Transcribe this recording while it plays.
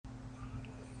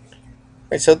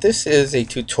Right, so this is a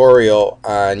tutorial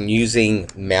on using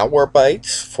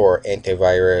Malwarebytes for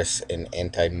antivirus and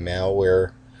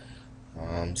anti-malware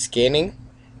scanning.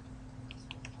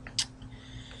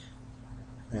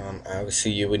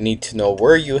 Obviously, you would need to know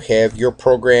where you have your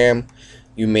program.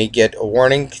 You may get a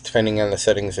warning depending on the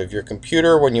settings of your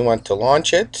computer when you want to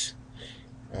launch it.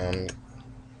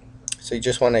 So you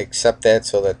just want to accept that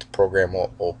so that the program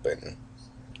will open.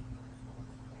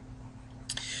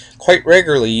 Quite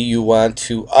regularly, you want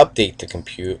to update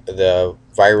the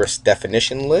virus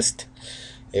definition list.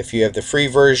 If you have the free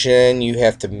version, you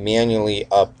have to manually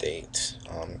update.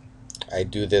 I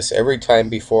do this every time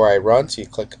before I run, so you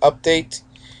click update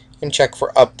and check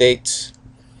for updates.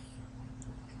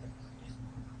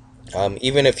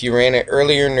 Even if you ran it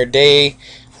earlier in the day,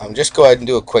 just go ahead and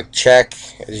do a quick check.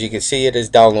 As you can see, it is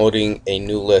downloading a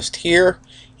new list here,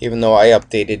 even though I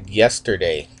updated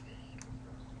yesterday.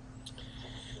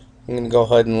 I'm going to go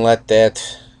ahead and let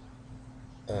that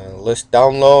list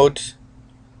download.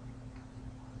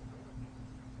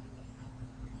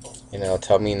 And it'll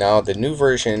tell me now the new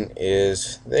version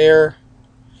is there.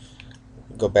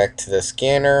 Go back to the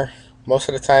scanner. Most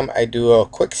of the time I do a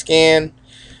quick scan.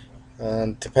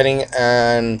 Depending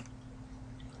on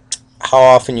how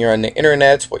often you're on the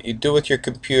internet, what you do with your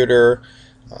computer.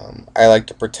 I like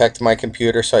to protect my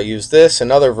computer, so I use this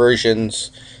and other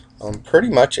versions pretty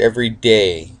much every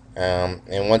day.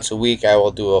 And once a week I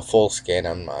will do a full scan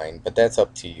on mine, but that's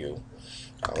up to you.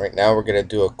 Right now we're going to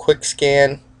do a quick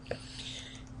scan,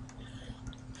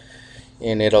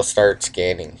 and it'll start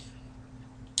scanning.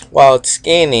 While it's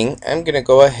scanning, I'm going to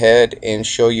go ahead and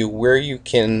show you where you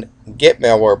can get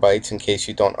Malwarebytes in case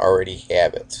you don't already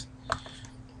have it.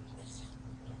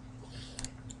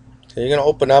 So you're going to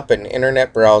open up an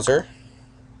internet browser,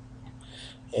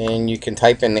 and you can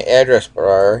type in the address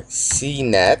bar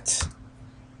cnet.com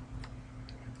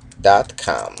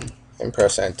and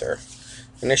press enter.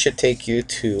 And this should take you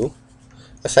to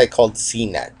a site called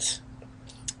CNET.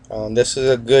 This is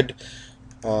a good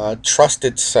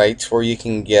trusted site where you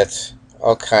can get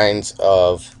all kinds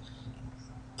of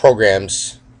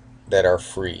programs that are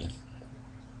free.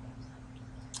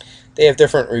 They have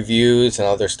different reviews and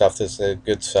other stuff. This is a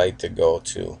good site to go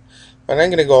to. But I'm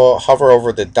going to go hover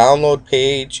over the download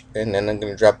page, and then I'm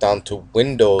going to drop down to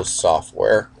Windows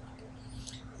software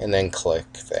and then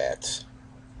click that.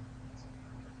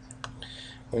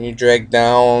 When you drag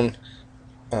down,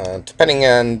 depending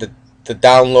on the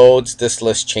downloads, this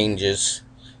list changes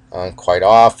quite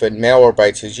often.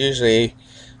 Malwarebytes is usually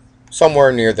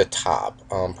somewhere near the top.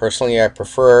 Personally, I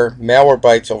prefer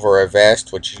Malwarebytes over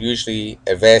Avast, which is usually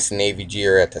Avast and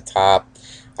AVG are at the top.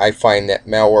 I find that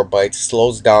Malwarebytes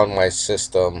slows down my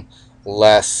system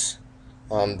less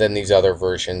than these other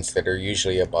versions that are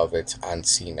usually above it on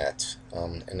CNET.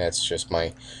 And that's just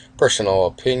my personal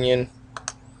opinion.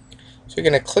 So you're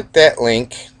going to click that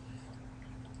link.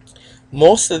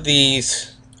 Most of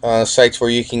these sites where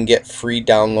you can get free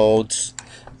downloads,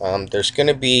 there's going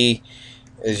to be,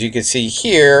 as you can see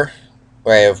here,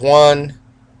 I have 1,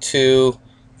 2,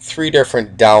 3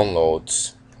 different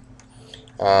downloads.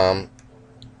 You're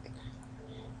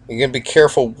going to be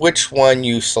careful which one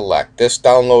you select. This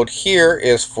download here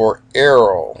is for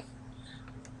Arrow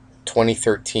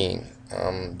 2013.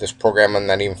 This program I'm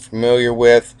not even familiar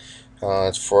with.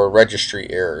 It's for registry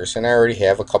errors, and I already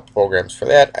have a couple programs for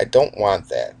that. I don't want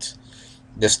that.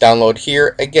 This download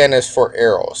here again is for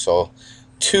Arrow, so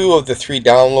 2 of the 3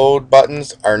 download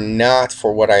buttons are not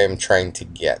for what I am trying to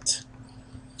get.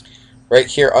 Right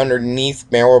here underneath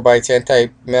Malwarebytes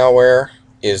anti-malware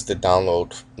is the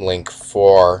download link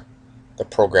for the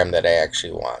program that I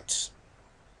actually want.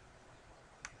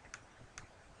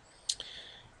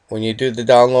 When you do the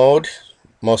download,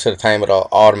 most of the time it'll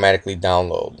automatically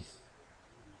download.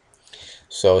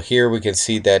 So here we can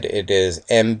see that it is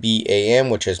MBAM,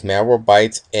 which is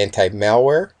Malwarebytes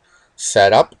anti-malware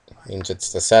setup. Means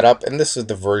it's the setup, and this is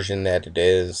the version that it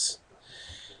is.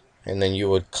 And then you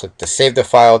would click to save the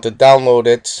file to download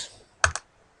it.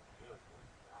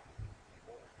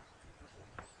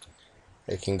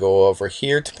 It can go over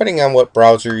here depending on what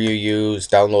browser you use.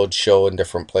 Downloads show in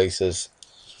different places.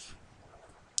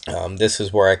 This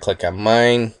is where I click on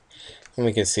mine, and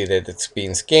we can see that it's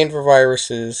being scanned for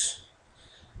viruses.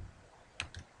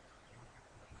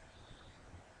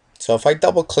 So if I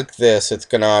double click this, it's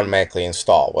going to automatically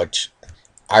install, which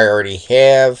I already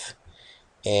have,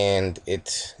 and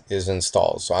it is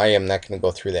installed. So I am not going to go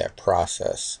through that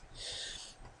process.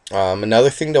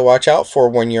 Another thing to watch out for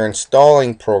when you're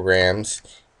installing programs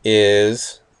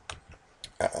is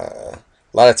a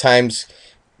lot of times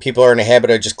people are in a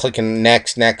habit of just clicking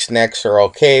next, next, next, or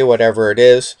okay, whatever it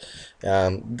is.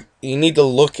 You need to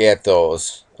look at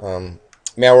those.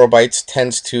 Malwarebytes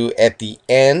tends to, at the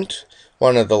end,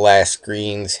 one of the last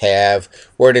screens, have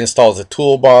where it installs a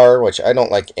toolbar, which I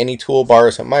don't like any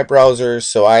toolbars on my browsers,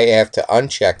 so I have to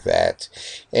uncheck that.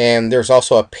 And there's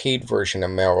also a paid version of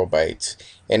Malwarebytes,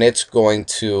 and it's going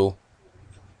to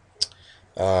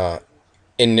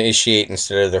initiate,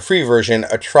 instead of the free version,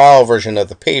 a trial version of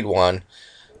the paid one,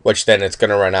 which then it's going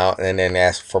to run out and then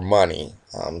ask for money.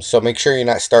 So make sure you're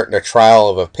not starting a trial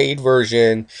of a paid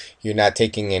version. You're not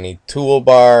taking any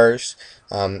toolbars.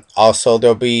 Also,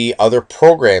 there'll be other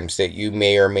programs that you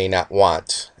may or may not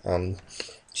want.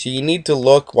 So you need to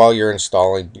look while you're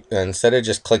installing, instead of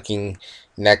just clicking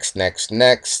next, next,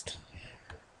 next.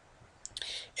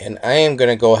 And I am going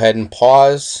to go ahead and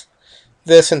pause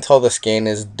this until the scan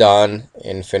is done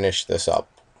and finish this up.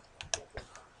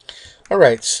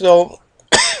 Alright, so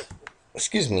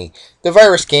excuse me, the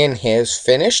virus scan has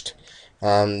finished.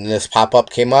 This pop-up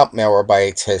came up.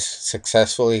 Malwarebytes has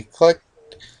successfully clicked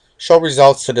show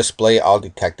results to display all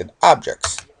detected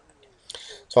objects.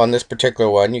 So on this particular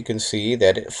one, you can see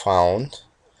that it found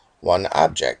one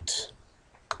object.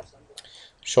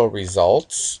 Show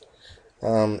results.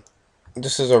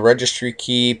 This is a registry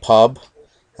key pub.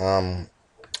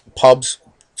 Pubs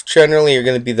generally are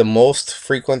going to be the most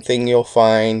frequent thing you'll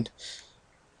find.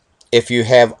 If you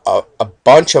have a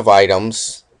bunch of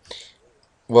items,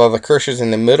 well, the cursor's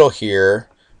in the middle here.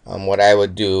 What I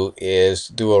would do is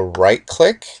do a right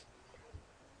click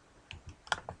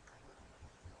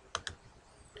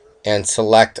and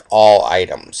select all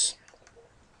items,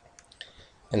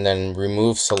 and then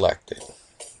remove selected.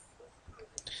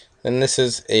 And this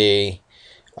is a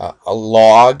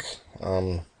log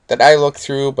that I look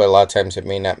through, but a lot of times it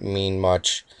may not mean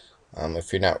much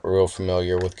if you're not real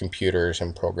familiar with computers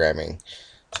and programming.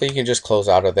 So you can just close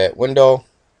out of that window,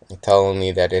 telling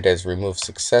me that it has removed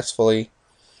successfully.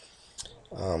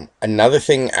 Another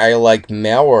thing I like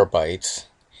Malwarebytes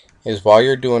is while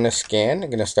you're doing a scan, I'm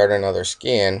going to start another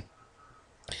scan.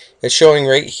 It's showing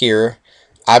right here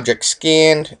objects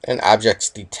scanned and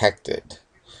objects detected.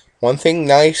 One thing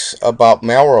nice about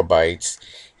Malwarebytes,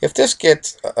 if this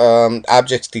gets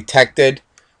objects detected,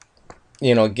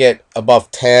 get above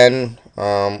 10,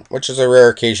 which is a rare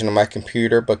occasion on my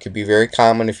computer, but could be very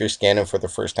common if you're scanning for the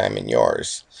first time in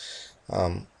yours.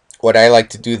 What I like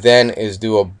to do then is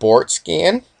do a Bort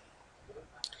Scan.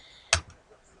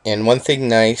 And one thing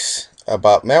nice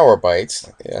about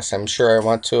Malwarebytes, yes, I'm sure I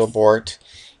want to abort.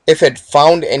 If it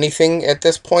found anything at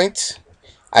this point,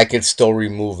 I could still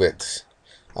remove it.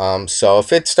 So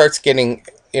if it starts getting,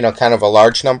 kind of a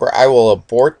large number, I will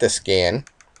abort the scan,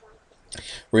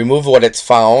 remove what it's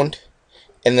found,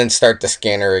 and then start the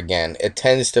scanner again. It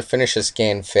tends to finish a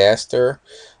scan faster.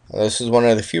 This is one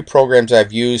of the few programs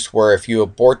I've used where if you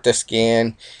abort the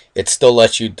scan, it still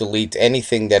lets you delete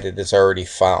anything that it has already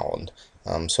found.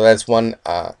 So that's one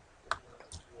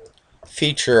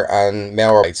feature on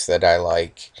Malwarebytes that I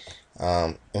like.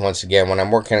 And once again, when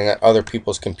I'm working on other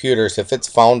people's computers, if it's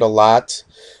found a lot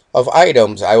of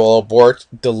items, I will abort,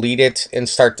 delete it, and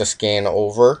start the scan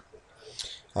over.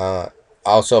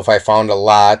 Also, if I found a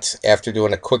lot, after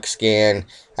doing a quick scan,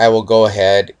 I will go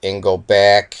ahead and go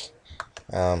back,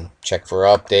 check for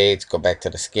updates, go back to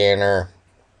the scanner,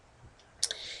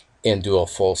 and do a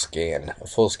full scan. A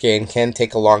full scan can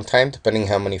take a long time depending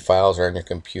how many files are on your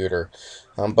computer,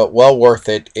 but well worth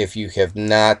it if you have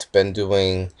not been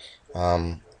doing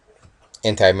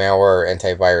anti-malware or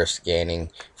antivirus scanning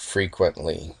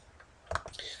frequently.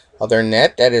 Other than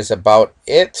that, that is about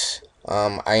it.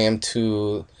 I am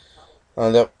pretty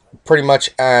much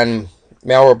on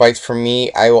Malwarebytes. For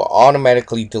me, I will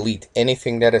automatically delete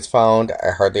anything that is found.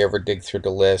 I hardly ever dig through the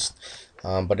list.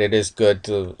 But it is good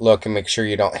to look and make sure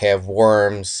you don't have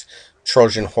worms,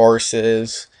 Trojan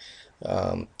horses,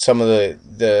 some of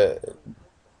the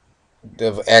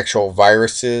actual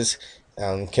viruses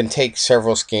can take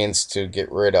several scans to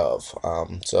get rid of.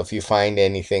 So if you find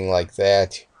anything like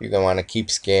that, you're going to want to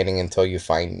keep scanning until you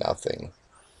find nothing.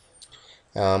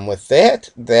 With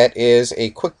that, that is a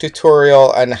quick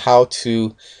tutorial on how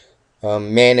to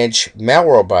manage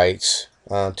Malwarebytes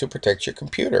to protect your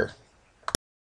computer.